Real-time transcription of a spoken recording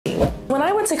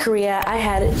went to Korea, I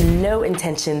had no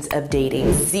intentions of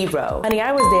dating. Zero. Honey,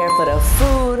 I was there for the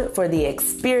food, for the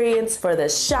experience, for the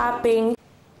shopping.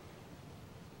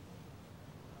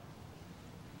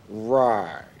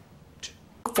 Right.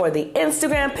 For the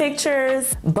Instagram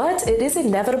pictures. But it is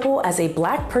inevitable, as a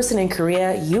black person in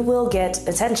Korea, you will get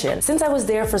attention. Since I was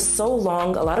there for so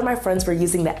long, a lot of my friends were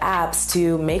using the apps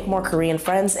to make more Korean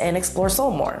friends and explore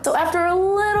Seoul more. So after a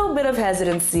little bit of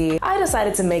hesitancy, I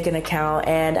decided to make an account,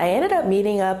 and I ended up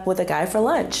meeting up with a guy for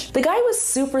lunch. The guy was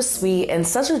super sweet and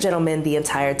such a gentleman the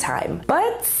entire time.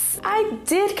 But I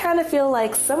did kind of feel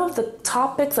like some of the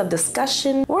topics of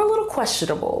discussion were a little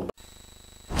questionable.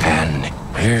 And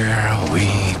here we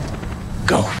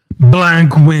go.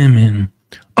 Black women,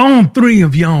 all three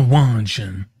of y'all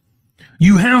watching,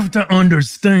 you have to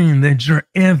understand that your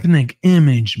ethnic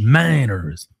image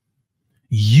matters.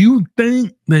 You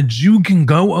think that you can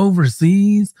go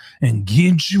overseas and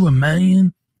get you a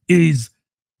man is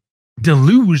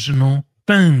delusional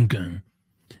thinking.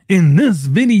 In this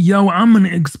video, I'm going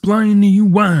to explain to you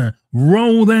why.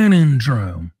 Roll that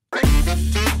intro.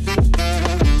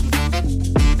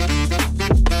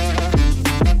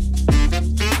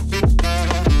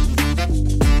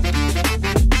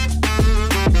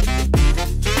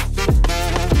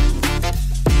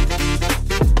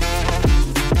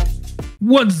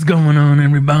 What's going on,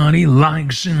 everybody?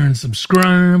 Like, share, and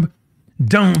subscribe.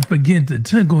 Don't forget to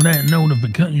tickle that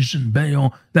notification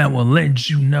bell that will let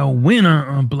you know when I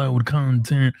upload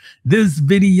content. This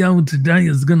video today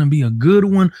is going to be a good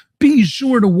one. Be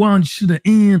sure to watch to the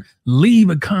end. Leave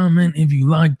a comment if you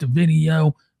liked the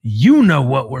video. You know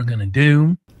what we're going to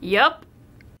do. Yep.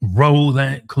 Roll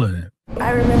that clip.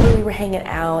 I remember we were hanging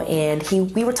out, and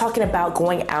we were talking about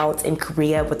going out in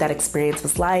Korea, what that experience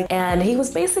was like. And he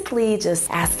was basically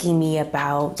just asking me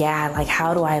about, like,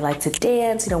 how do I like to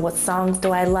dance? You know, what songs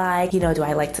do I like? You know, do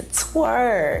I like to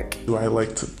twerk? Do I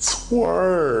like to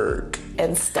twerk?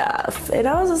 And stuff. And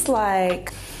I was just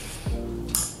like,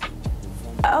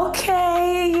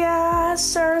 okay, yeah,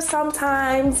 sure,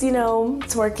 sometimes, you know,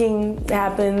 twerking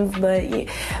happens, but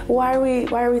why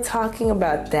are we talking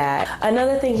about that?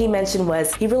 Another thing he mentioned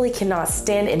was he really cannot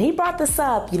stand, and he brought this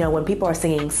up, you know, when people are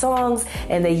singing songs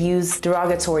and they use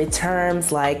derogatory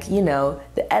terms like, you know,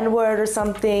 the N-word or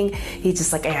something. He's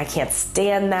just like, I can't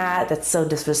stand that. That's so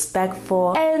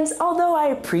disrespectful. And although I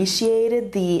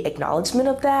appreciated the acknowledgement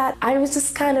of that, I was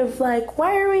just kind of like,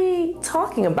 why are we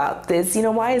talking about this? You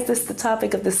know, why is this the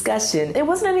topic of discussion? It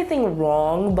wasn't anything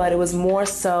wrong, but it was more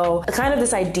so kind of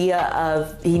this idea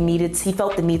of he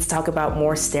felt the need to talk about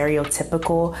more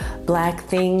stereotypical black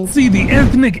things. See, the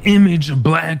ethnic image of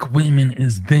black women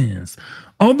is this.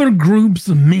 Other groups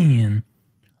of men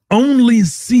only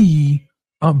see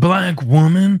a black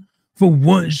woman for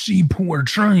what she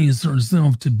portrays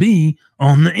herself to be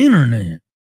on the internet.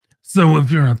 So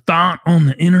if you're a thought on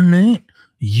the internet,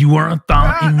 you are a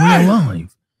thought in real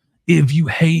life. If you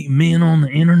hate men on the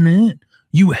internet,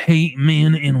 you hate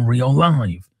men in real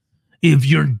life. If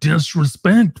you're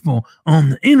disrespectful on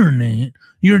the internet,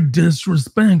 you're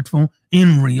disrespectful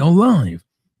in real life.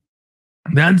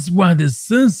 That's why this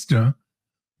sister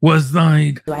was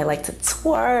like, do I like to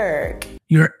twerk?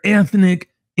 Your ethnic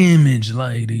image,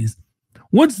 ladies.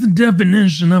 What's the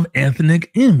definition of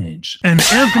ethnic image? An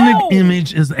ethnic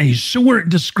image is a short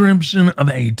description of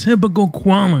a typical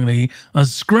quality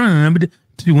ascribed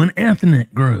to an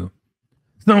ethnic group.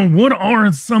 So what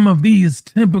are some of these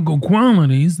typical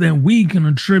qualities that we can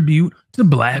attribute to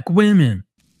black women?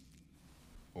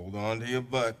 Hold on to your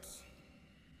butts.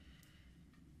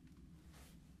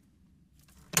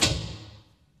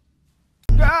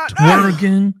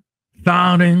 Twerking,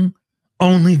 thotting,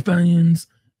 OnlyFans,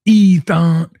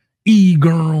 e-thought,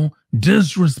 e-girl,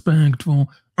 disrespectful,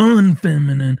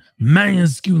 unfeminine,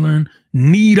 masculine.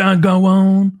 Need I go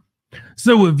on?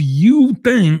 So if you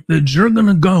think that you're going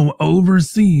to go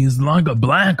overseas like a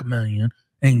black man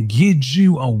and get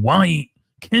you a white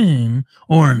king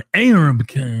or an Arab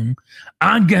king,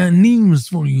 I got news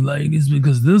for you, ladies,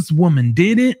 because this woman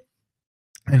did it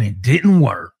and it didn't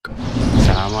work.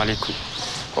 Assalamu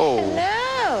alaikum. Oh.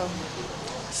 Hello.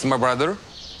 This is my brother.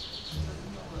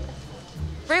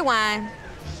 Rewind.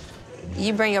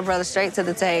 You bring your brother straight to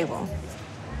the table.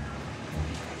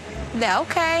 Yeah,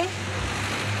 okay.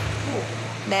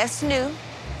 That's new.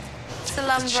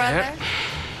 Salam, brother.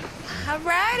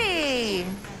 Alrighty.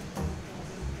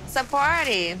 It's a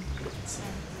party.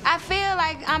 I feel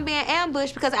like I'm being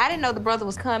ambushed because I didn't know the brother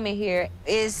was coming here.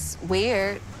 It's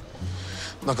weird.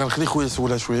 دونك نخلي خويا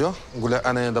يسولها شويه نقول لها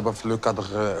انا دابا في لو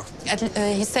كادر.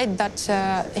 He said that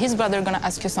his brother gonna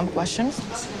ask you some questions.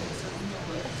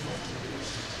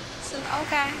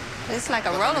 Okay. It's like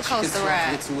a roller coaster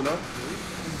ride.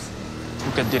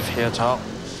 وكدير في حياتها.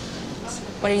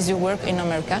 What is your work in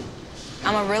America?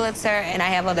 I'm a realtor and I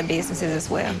have other businesses as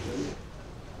well.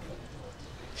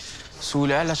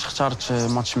 سولي علاش اختارت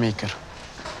ماتش ميكر.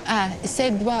 He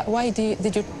said, why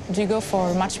did you go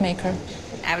for matchmaker?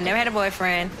 I've never had a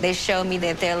boyfriend. They show me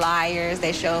that they're liars.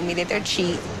 They show me that they're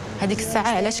cheat. هذيك الساعة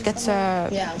علاش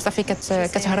صافي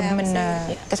كتهرب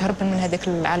من هذيك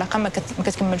العلاقة ما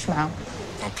كتكملش معاهم.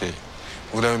 اوكي.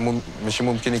 ولا ماشي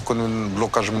ممكن يكون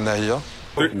بلوكاج منها هي.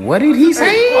 What did he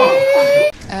say?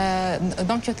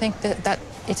 Don't you think that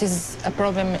it is a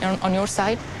problem on your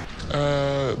side?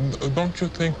 Don't you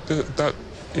think that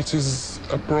it is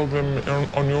a problem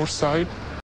on your side?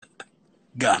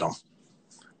 Got him.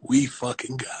 We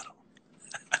fucking got him.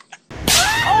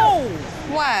 Oh!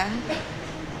 Why?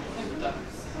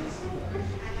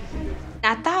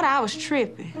 I thought I was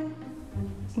tripping.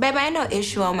 Baby, ain't no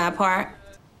issue on my part.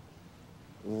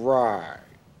 Right.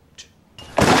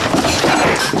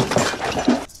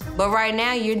 But right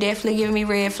now, you're definitely giving me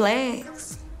red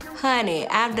flags. Honey,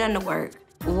 I've done the work.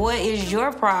 What is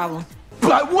your problem?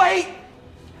 But wait!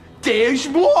 There's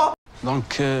more!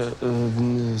 دونك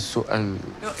السؤال.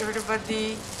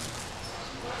 Everybody.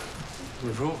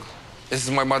 This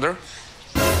is my mother.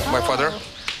 My father.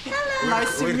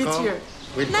 Nice to meet you.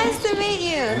 Nice to meet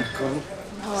you.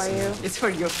 How are you? It's for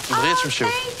you. بغيت تمشيو.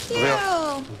 Thank you.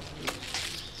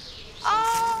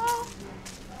 Oh.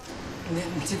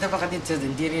 انت دابا غادي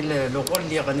ديري اللوغو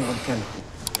اللي غنقول كان.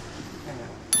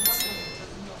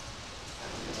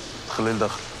 دخلي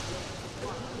لداخل.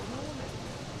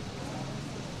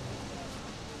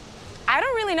 I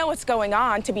don't really know what's going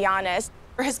on, to be honest.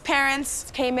 His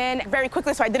parents came in very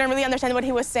quickly, so I didn't really understand what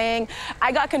he was saying.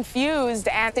 I got confused,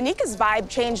 and Tanika's vibe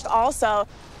changed also.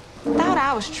 Thought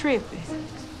I was tripping.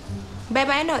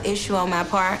 Baby, ain't no issue on my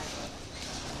part.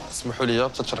 اسمحوا لي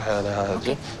تشرحي على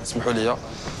هذه. اسمحوا لي.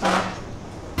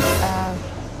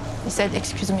 He said,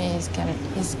 excuse me,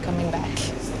 he's coming back.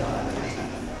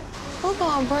 Who go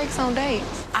on breaks on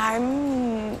dates?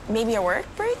 I'm maybe a work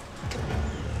break?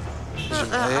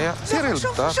 سيري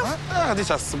للدار. غادي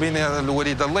تعصبيني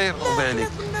الوالده الله يرضي عليك.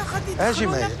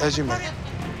 اجي معايا.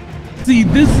 See,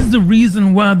 this is the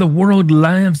reason why the world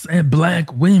laughs at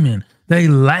black women. They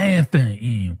laugh at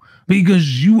you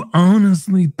because you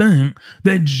honestly think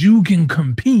that you can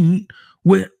compete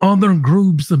with other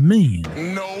groups of men.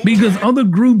 No. Because other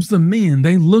groups of men,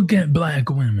 they look at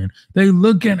black women. They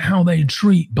look at how they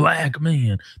treat black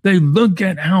men. They look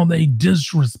at how they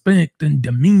disrespect and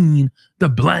demean the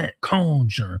black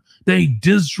culture. They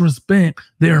disrespect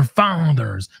their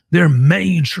fathers, their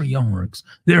matriarchs,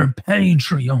 their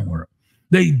patriarch.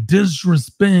 They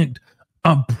disrespect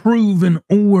a proven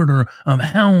order of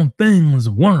how things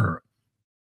work.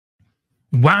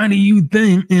 Why do you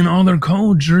think in other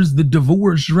cultures the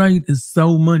divorce rate is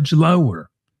so much lower?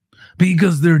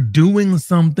 Because they're doing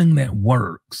something that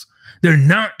works. They're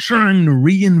not trying to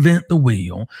reinvent the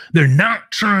wheel. They're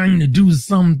not trying to do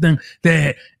something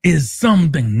that is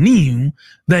something new.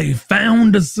 They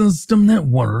found a system that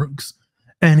works,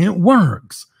 and it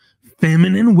works.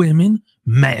 Feminine women,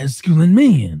 masculine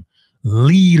men.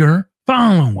 Leader,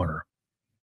 follower.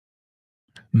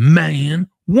 Man,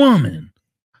 woman.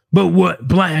 But what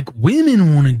black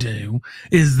women want to do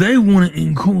is they want to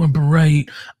incorporate,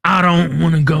 I don't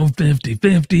want to go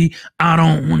 50-50. I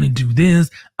don't want to do this.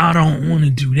 I don't want to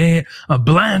do that. A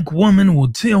black woman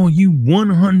will tell you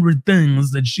 100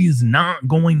 things that she's not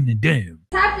going to do.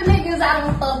 Type of niggas I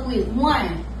don't fuck with.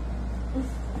 One,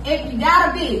 if you got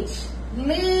a bitch,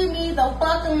 leave me the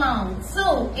fuck alone.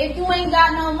 Two, if you ain't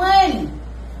got no money,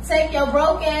 take your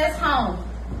broke ass home.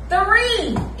 3,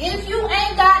 if you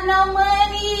ain't got no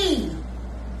money.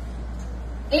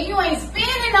 If you ain't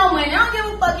spending no money, I don't give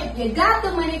a fuck if you got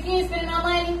the money. If you ain't spending no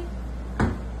money,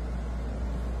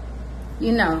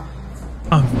 you know.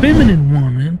 A feminine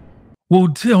woman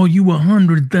will tell you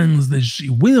 100 things that she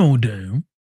will do,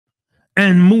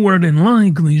 and more than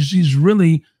likely, she's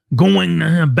really going to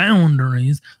have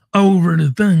boundaries over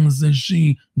the things that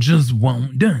she just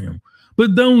won't do.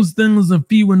 But those things are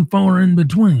few and far in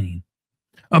between.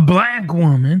 A black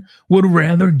woman would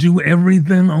rather do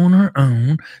everything on her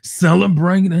own,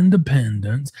 celebrate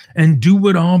independence, and do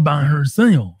it all by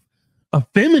herself. A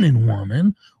feminine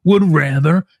woman would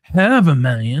rather have a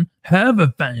man, have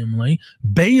a family,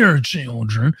 bear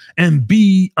children, and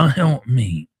be a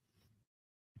helpmeet.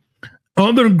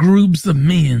 Other groups of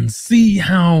men see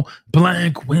how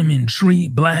black women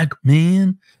treat black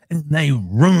men, and they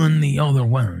run the other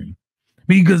way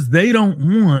because they don't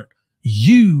want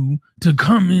you to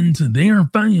come into their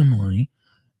family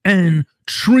and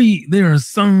treat their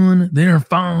son, their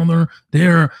father,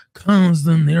 their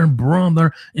cousin, their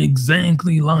brother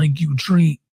exactly like you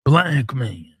treat black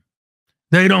men.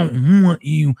 They don't want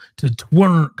you to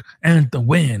twerk at the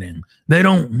wedding. They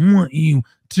don't want you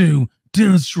to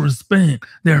disrespect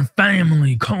their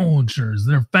family cultures,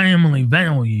 their family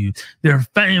values, their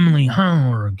family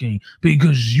hierarchy,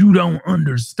 because you don't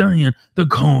understand the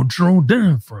cultural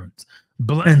difference.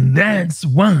 And that's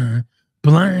why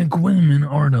black women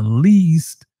are the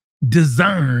least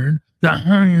desired, the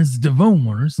highest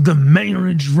divorce. The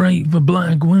marriage rate for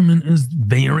black women is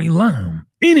very low.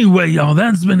 Anyway, y'all,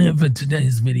 that's been it for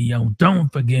today's video.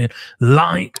 Don't forget,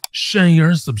 like,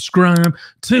 share, subscribe,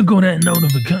 tickle that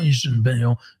notification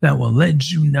bell that will let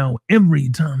you know every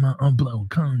time I upload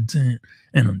content.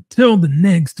 And until the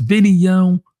next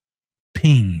video,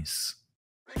 peace.